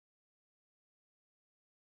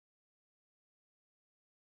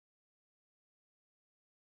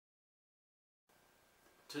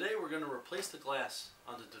Today we're going to replace the glass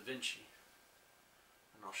on the Vinci,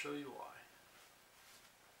 and I'll show you why.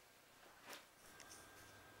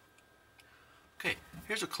 Okay,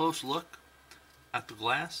 here's a close look at the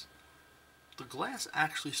glass. The glass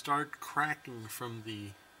actually started cracking from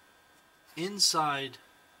the inside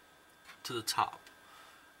to the top,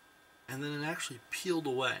 and then it actually peeled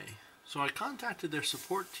away. So I contacted their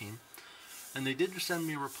support team, and they did send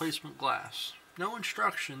me a replacement glass. No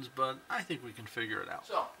instructions, but I think we can figure it out.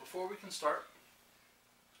 So, before we can start,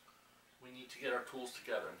 we need to get our tools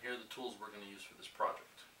together, and here are the tools we're going to use for this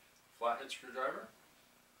project. Flathead screwdriver,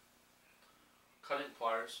 cutting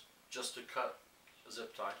pliers, just to cut a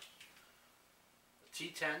zip tie, a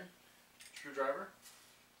T10 screwdriver,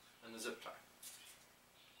 and the zip tie.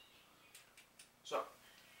 So,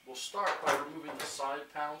 we'll start by removing the side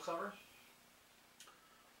panel cover,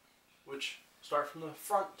 which start from the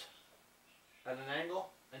front at an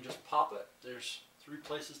angle and just pop it. There's 3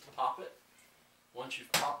 places to pop it. Once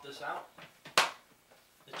you've popped this out,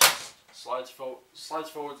 it just slides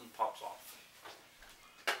forwards and pops off.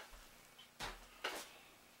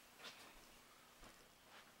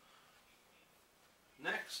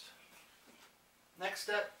 Next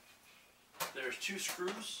step, there's 2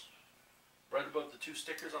 screws right above the 2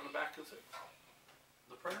 stickers on the back of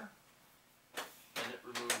the printer, and it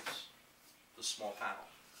removes the small panel.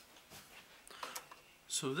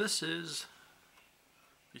 So this is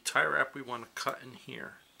the tie wrap we want to cut in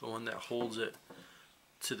here, the one that holds it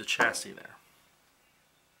to the chassis there.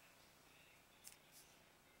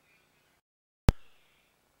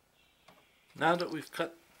 Now that we've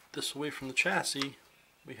cut this away from the chassis,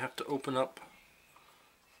 we have to open up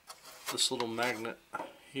this little magnet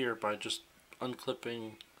here by just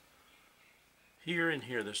unclipping here and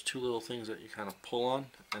here. There's 2 little things that you kind of pull on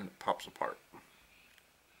and it pops apart.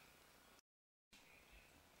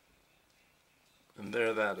 And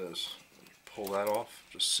there that is. Pull that off.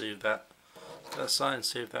 Just save that side and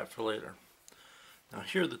save that for later. Now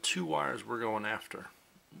here are the 2 wires we're going after.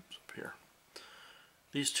 Oops, up here.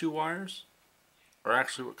 These 2 wires are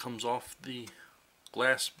actually what comes off the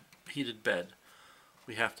glass heated bed.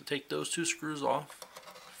 We have to take those 2 screws off,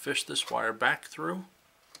 fish this wire back through,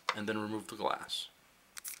 and then remove the glass.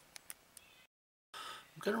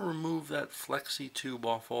 I'm going to remove that flexi tube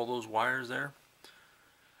off all those wires there.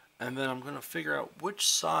 And then I'm going to figure out which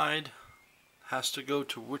side has to go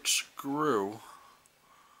to which screw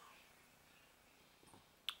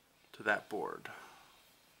to that board.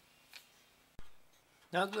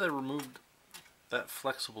 Now that I removed that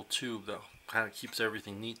flexible tube that kind of keeps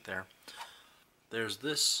everything neat there, there's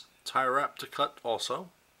this tie wrap to cut also.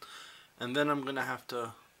 And then I'm going to have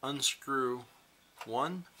to unscrew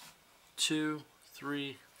 1, 2,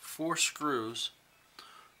 3, 4 screws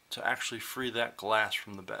to actually free that glass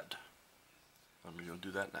from the bed. Let me go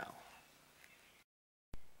do that now.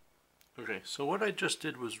 Okay, so what I just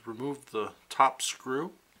did was remove the top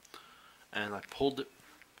screw, and I pulled it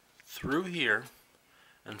through here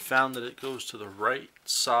and found that it goes to the right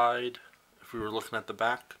side. If we were looking at the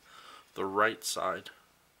back, the right side,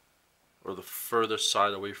 or the furthest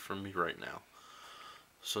side away from me right now.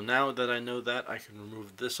 So now that I know that, I can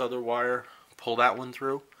remove this other wire, pull that one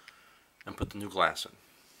through, and put the new glass in.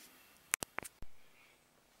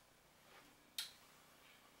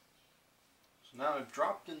 So now I've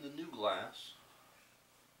dropped in the new glass.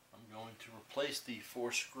 I'm going to replace the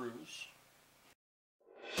 4 screws.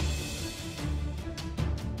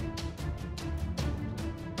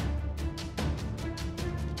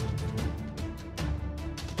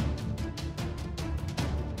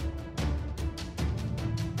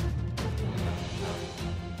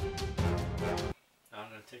 Now I'm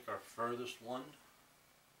going to take our furthest one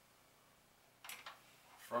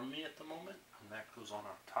from me at the moment, and that goes on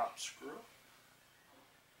our top screw.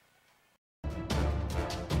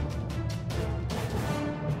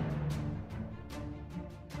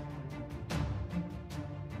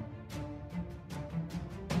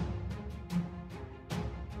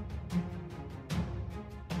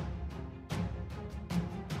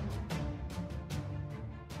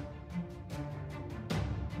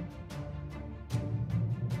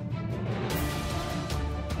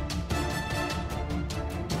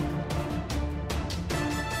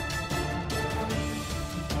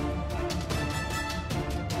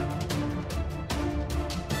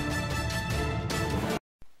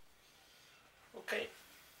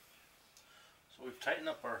 Tighten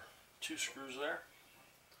up our 2 screws there,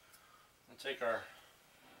 and take our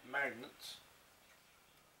magnets,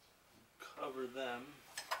 cover them.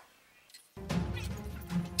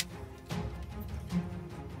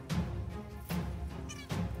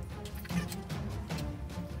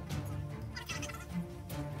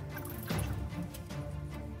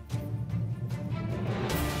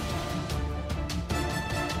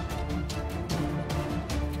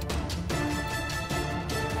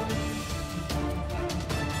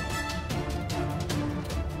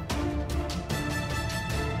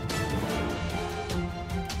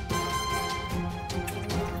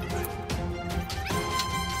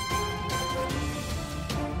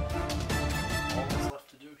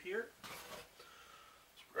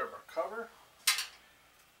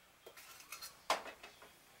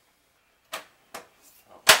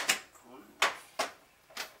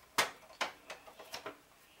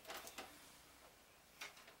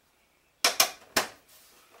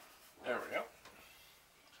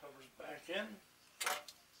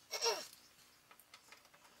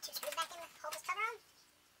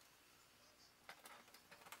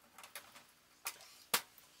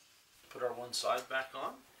 one side back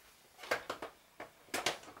on.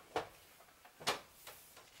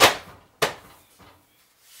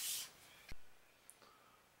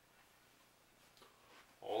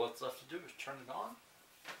 All that's left to do is turn it on.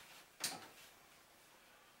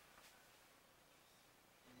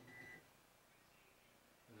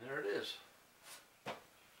 And there it is.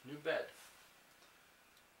 New bed.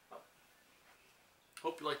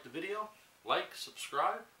 Hope you liked the video. Like,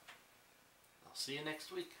 subscribe. I'll see you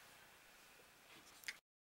next week.